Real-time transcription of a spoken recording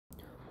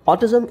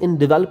Autism in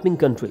developing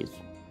countries.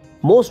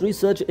 Most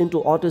research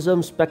into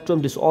autism spectrum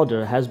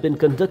disorder has been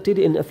conducted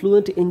in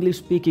affluent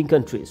English-speaking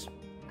countries,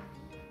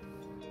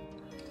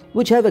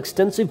 which have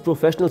extensive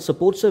professional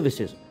support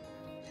services.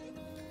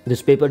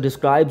 This paper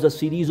describes a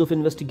series of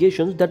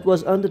investigations that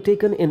was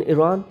undertaken in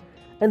Iran,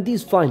 and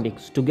these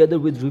findings, together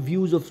with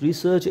reviews of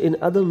research in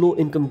other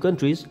low-income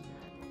countries,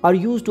 are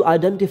used to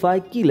identify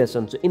key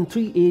lessons in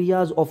 3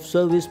 areas of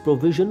service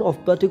provision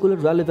of particular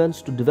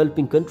relevance to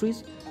developing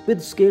countries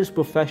with scarce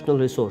professional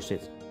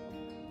resources.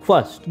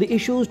 First, the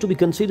issues to be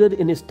considered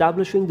in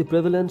establishing the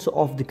prevalence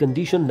of the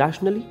condition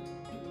nationally.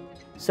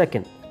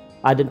 Second,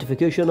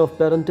 identification of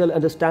parental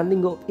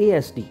understanding of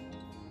ASD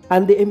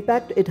and the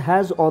impact it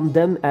has on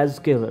them as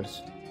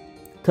carers.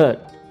 Third,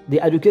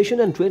 the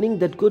education and training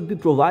that could be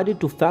provided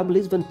to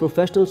families when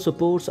professional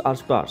supports are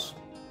sparse.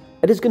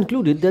 It is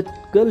concluded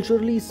that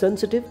culturally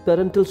sensitive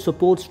parental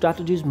support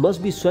strategies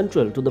must be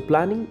central to the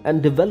planning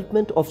and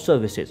development of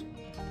services.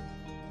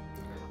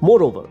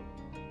 Moreover,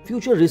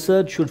 future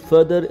research should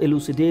further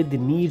elucidate the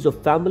needs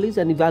of families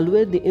and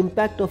evaluate the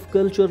impact of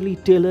culturally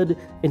tailored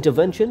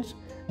interventions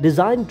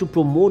designed to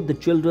promote the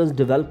children's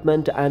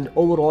development and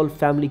overall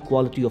family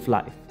quality of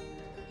life.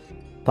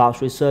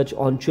 Past research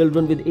on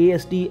children with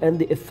ASD and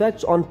the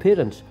effects on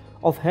parents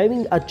of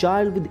having a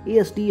child with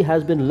ASD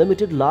has been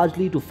limited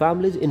largely to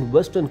families in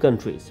Western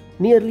countries.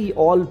 Nearly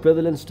all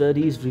prevalence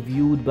studies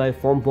reviewed by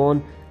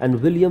Fombon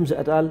and Williams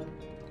et al.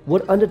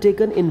 Were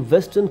undertaken in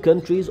Western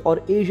countries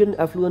or Asian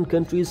affluent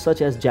countries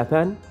such as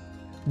Japan.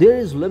 There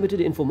is limited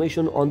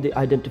information on the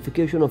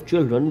identification of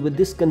children with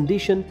this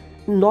condition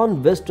in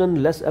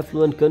non-Western, less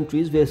affluent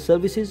countries where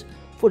services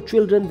for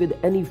children with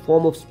any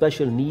form of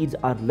special needs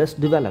are less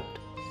developed.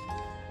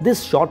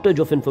 This shortage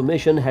of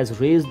information has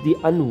raised the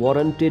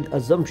unwarranted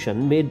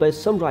assumption made by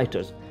some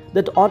writers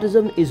that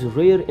autism is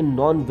rare in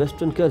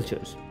non-Western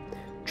cultures.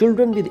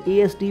 Children with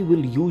ASD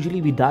will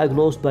usually be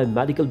diagnosed by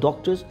medical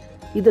doctors,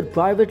 either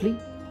privately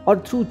or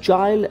through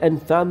child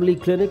and family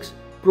clinics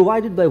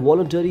provided by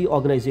voluntary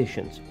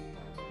organizations.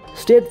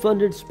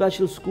 State-funded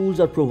special schools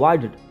are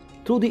provided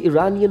through the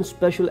Iranian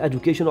Special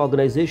Education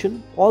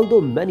Organization,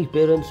 although many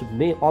parents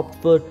may opt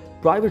for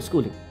private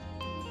schooling.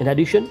 In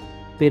addition,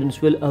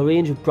 parents will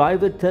arrange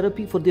private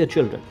therapy for their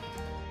children.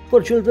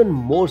 For children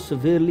more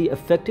severely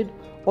affected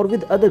or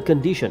with other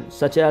conditions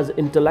such as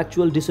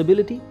intellectual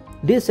disability,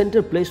 day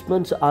center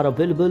placements are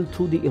available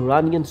through the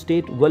Iranian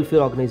State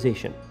Welfare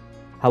Organization.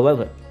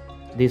 However,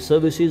 these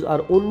services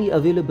are only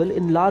available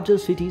in larger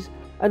cities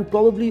and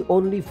probably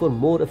only for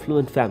more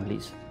affluent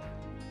families.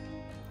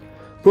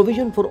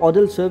 Provision for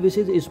adult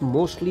services is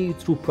mostly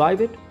through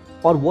private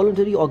or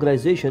voluntary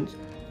organizations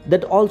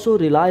that also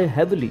rely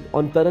heavily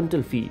on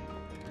parental fee.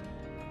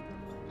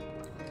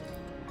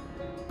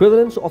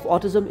 Prevalence of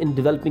autism in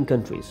developing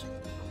countries.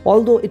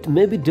 Although it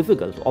may be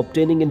difficult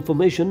obtaining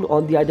information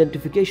on the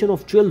identification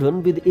of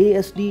children with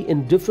ASD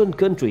in different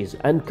countries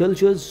and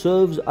cultures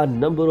serves a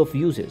number of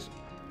uses.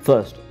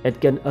 First,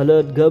 it can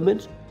alert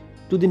governments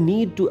to the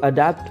need to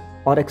adapt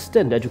or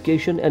extend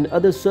education and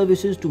other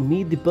services to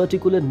meet the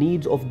particular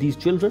needs of these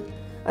children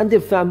and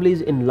their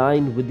families in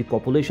line with the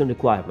population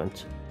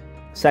requirements.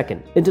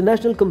 Second,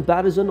 international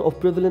comparison of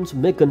prevalence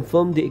may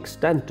confirm the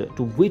extent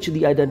to which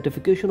the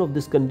identification of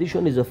this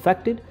condition is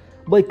affected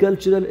by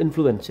cultural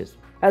influences,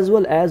 as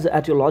well as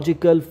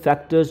etiological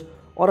factors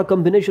or a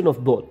combination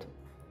of both.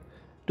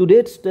 To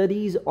date,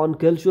 studies on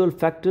cultural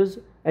factors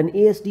and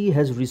ASD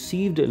has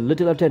received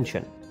little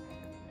attention.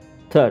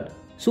 Third,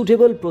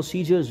 suitable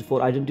procedures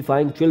for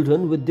identifying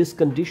children with this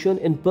condition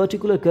in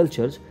particular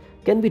cultures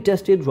can be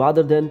tested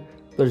rather than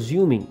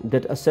presuming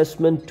that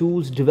assessment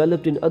tools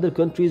developed in other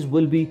countries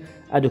will be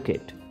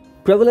adequate.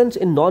 Prevalence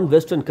in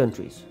non-Western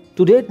countries.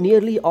 To date,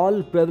 nearly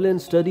all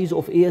prevalence studies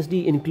of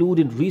ASD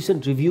included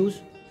recent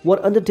reviews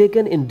were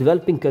undertaken in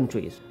developing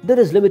countries. There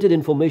is limited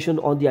information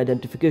on the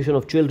identification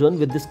of children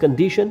with this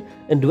condition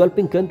in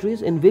developing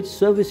countries in which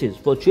services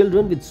for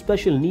children with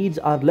special needs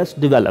are less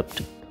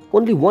developed.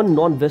 Only one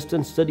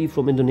non-Western study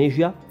from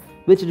Indonesia,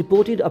 which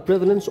reported a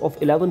prevalence of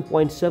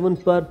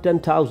 11.7 per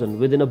 10,000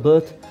 within a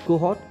birth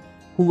cohort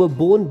who were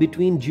born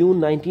between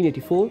June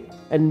 1984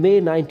 and May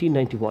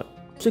 1991.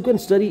 Subsequent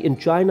study in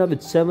China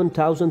with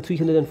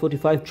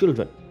 7,345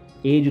 children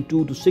aged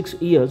 2 to 6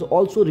 years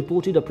also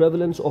reported a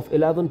prevalence of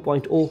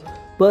 11.0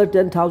 per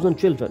 10,000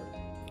 children.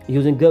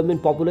 Using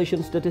government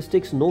population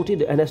statistics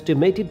noted an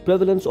estimated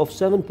prevalence of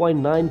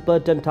 7.9 per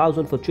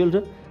 10,000 for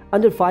children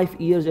under 5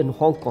 years in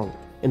Hong Kong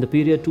in the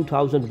period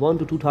 2001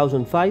 to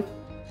 2005.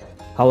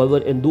 However,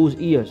 in those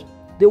years,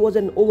 there was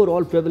an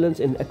overall prevalence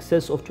in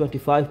excess of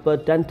 25 per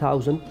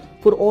 10,000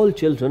 for all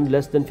children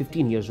less than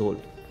 15 years old.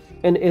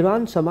 In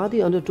Iran,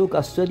 Samadhi undertook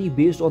a study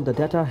based on the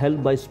data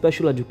held by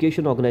Special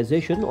Education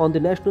Organization on the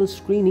national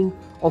screening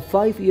of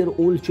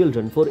 5-year-old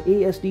children for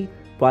ASD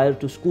prior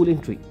to school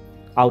entry.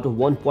 Out of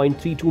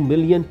 1.32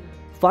 million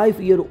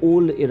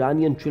 5-year-old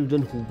Iranian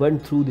children who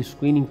went through the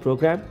screening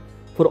program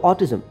for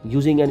autism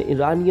using an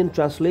Iranian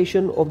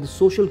translation of the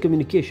social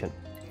communication,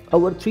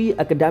 over 3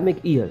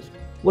 academic years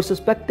were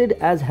suspected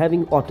as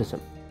having autism.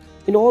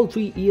 In all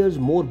 3 years,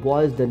 more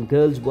boys than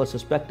girls were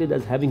suspected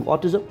as having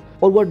autism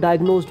or were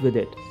diagnosed with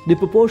it. The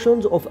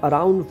proportions of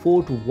around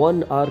 4 to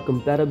 1 are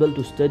comparable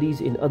to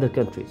studies in other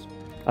countries.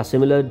 A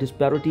similar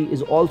disparity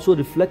is also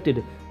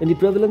reflected in the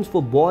prevalence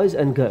for boys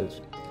and girls,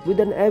 with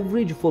an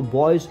average for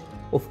boys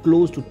of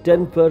close to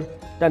 10 per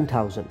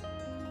 10,000.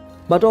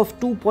 But of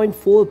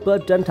 2.4 per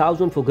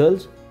 10,000 for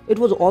girls, it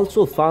was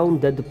also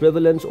found that the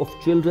prevalence of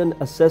children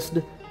assessed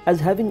as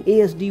having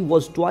ASD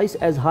was twice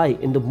as high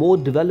in the more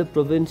developed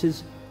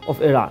provinces of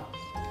Iran,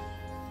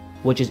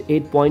 which is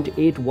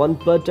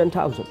 8.81 per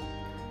 10,000,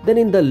 than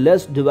in the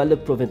less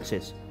developed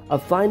provinces, a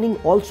finding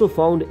also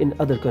found in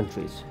other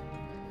countries.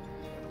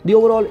 The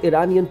overall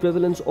Iranian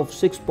prevalence of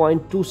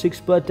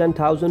 6.26 per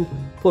 10,000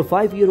 for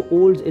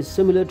 5-year-olds is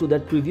similar to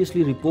that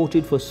previously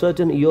reported for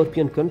certain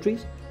European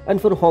countries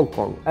and for Hong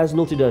Kong, as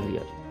noted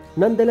earlier.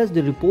 Nonetheless,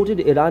 the reported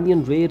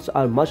Iranian rates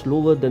are much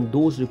lower than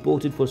those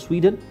reported for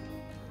Sweden,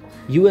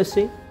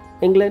 USA,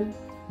 England,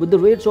 with the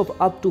rates of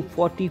up to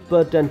 40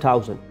 per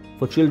 10,000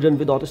 for children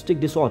with autistic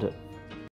disorder.